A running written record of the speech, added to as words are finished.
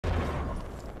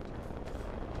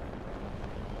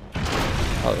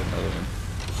Oh, another one.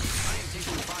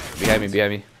 Behind me,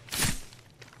 behind me.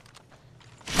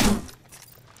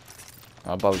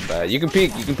 I'll pop it back. You can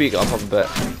peek, I'll pop it back.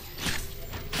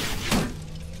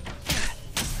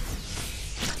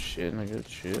 Shit, nigga,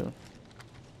 chill.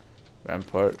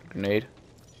 Rampart, grenade.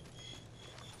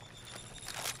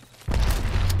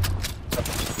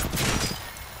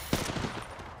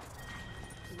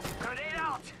 Grenade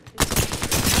out.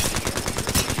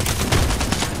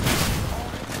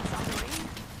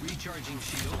 Recharging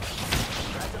shield.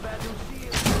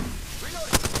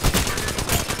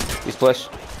 He's flush.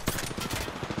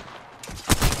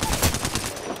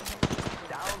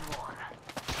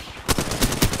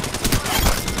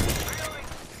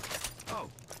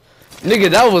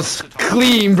 Nigga, that was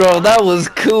clean, bro. That was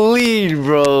clean,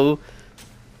 bro.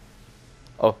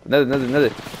 Oh,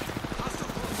 another.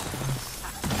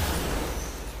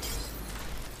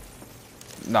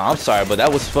 Nah, I'm sorry, but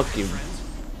that was fucking...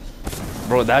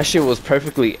 Bro, that shit was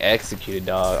perfectly executed,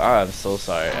 dog. I'm so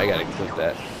sorry. I gotta clip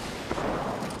that.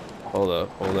 Hold up.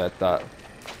 Hold that thought.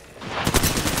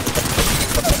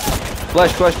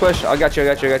 Flash. I got you.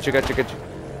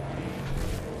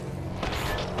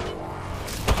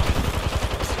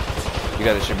 You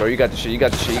got this shit, bro. You got this shit.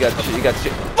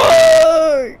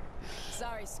 Fuck!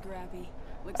 Sorry, Scrappy.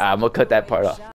 I'm gonna cut that part off.